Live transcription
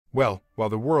Well, while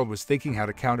the world was thinking how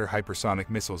to counter hypersonic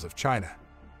missiles of China,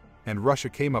 and Russia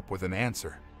came up with an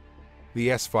answer. The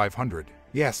S-500,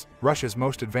 yes, Russia's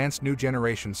most advanced new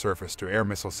generation surface-to-air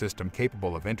missile system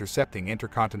capable of intercepting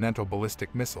intercontinental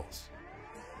ballistic missiles.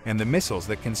 And the missiles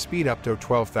that can speed up to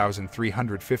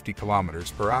 12,350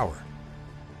 kilometers per hour,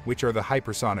 which are the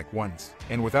hypersonic ones,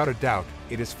 and without a doubt,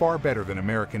 it is far better than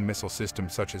American missile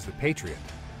systems such as the Patriot,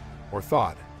 or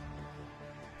THAAD.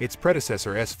 Its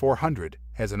predecessor S-400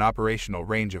 has an operational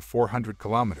range of 400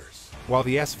 kilometers, while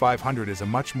the S-500 is a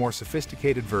much more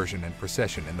sophisticated version and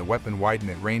precession in the weapon widen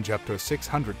at range up to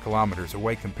 600 kilometers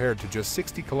away compared to just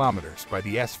 60 kilometers by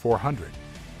the S-400.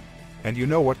 And you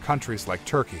know what countries like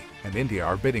Turkey and India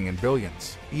are bidding in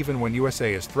billions, even when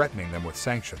USA is threatening them with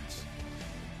sanctions.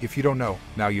 If you don't know,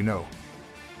 now you know.